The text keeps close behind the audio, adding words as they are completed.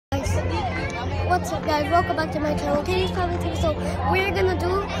What's up, guys? Welcome back to my channel, KD'sFamily. So we're gonna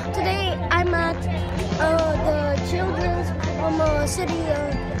do today. I'm at the children's city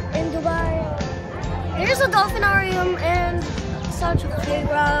in Dubai. There's a dolphinarium and such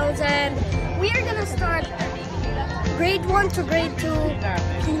playgrounds, and we are gonna start grade 1 to grade 2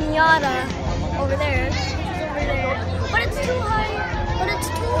 pinata over there. But it's too high.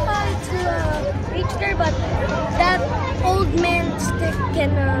 To reach there. But that old man stick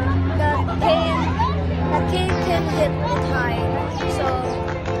can that cane can hit it high. So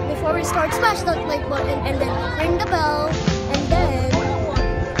before we start, smash that like button and then ring the bell and then oh my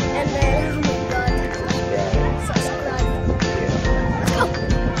god, subscribe. Let's go.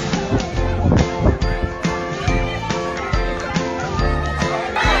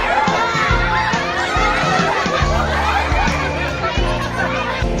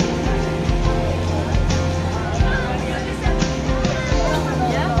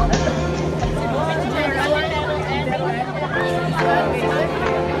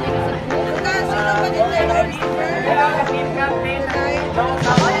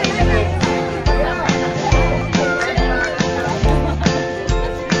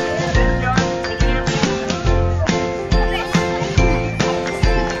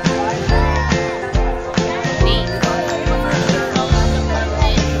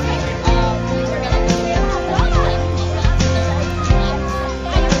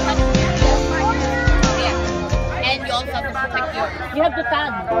 You have to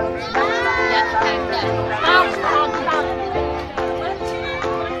tag. Yeah, tag that. Tag.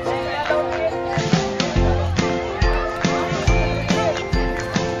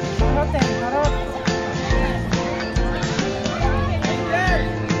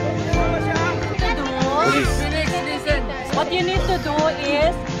 What you need to do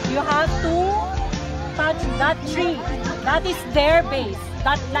is you have to touch that tree. That is their base.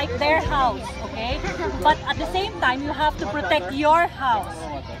 That's like their house, okay? But at the same time, you have to protect your house.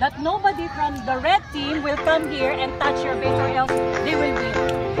 That nobody from the red team will come here and touch your base, or else they will win,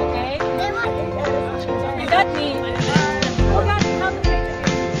 okay? You got me? Who got me?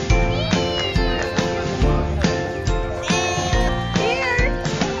 Here!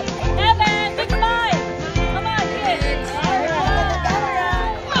 Evan, big smile! Come on, kids!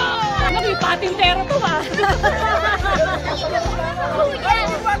 Alright! Nagipatintero to ba?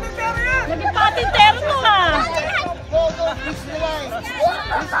 Naging patintero to ha!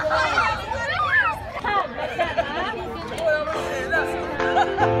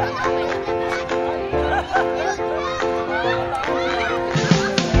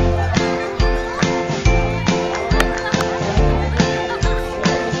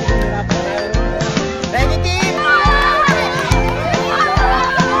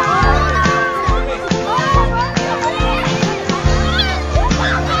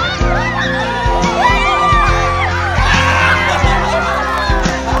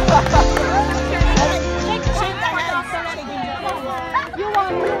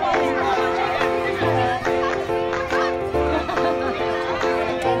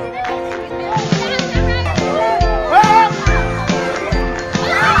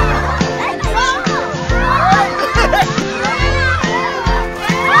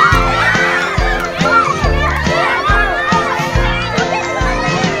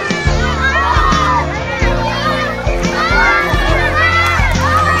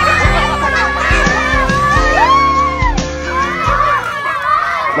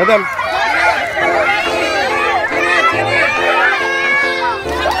 Madam.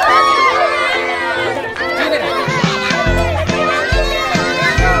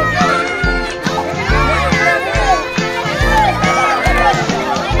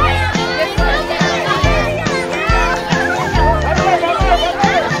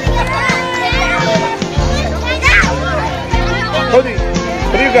 Cody,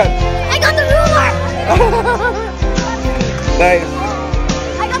 what do you got? I got the ruler! Nice.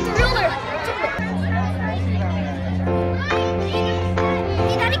 I got the ruler!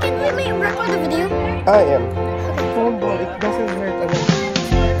 Hey Daddy, can we record the video? I am. Phone ball, it doesn't hurt at all.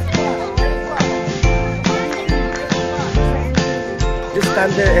 Just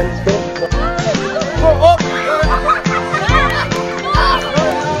stand there and don't. Oh, oh!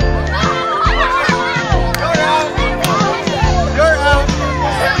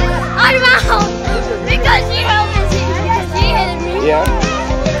 Because she hit me. Yeah.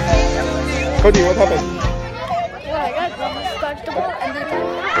 Cody, what happened? Oh my god, just dodged the ball and then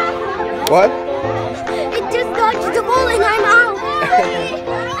What? it just dodged the ball and I'm out.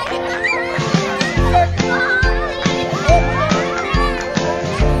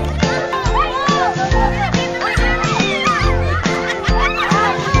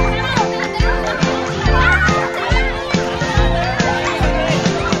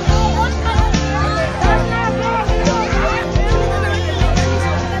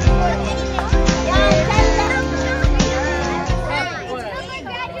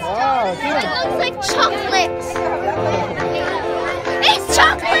 chocolate. It's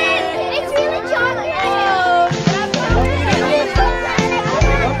chocolate. It's really chocolate.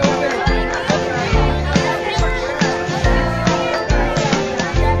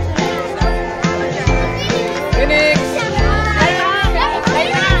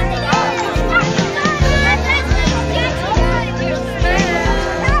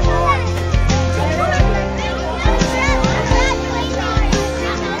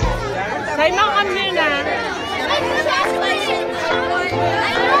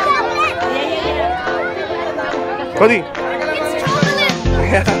 Cody. It's chocolate.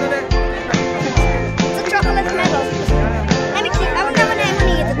 It's a chocolate medal. And I want to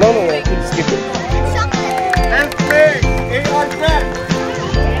eat it. No, skip it. Chocolate. Let's play. AR-10.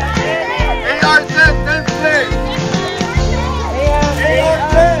 AR-10. Let's play.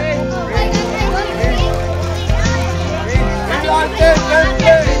 AR-10. AR-10.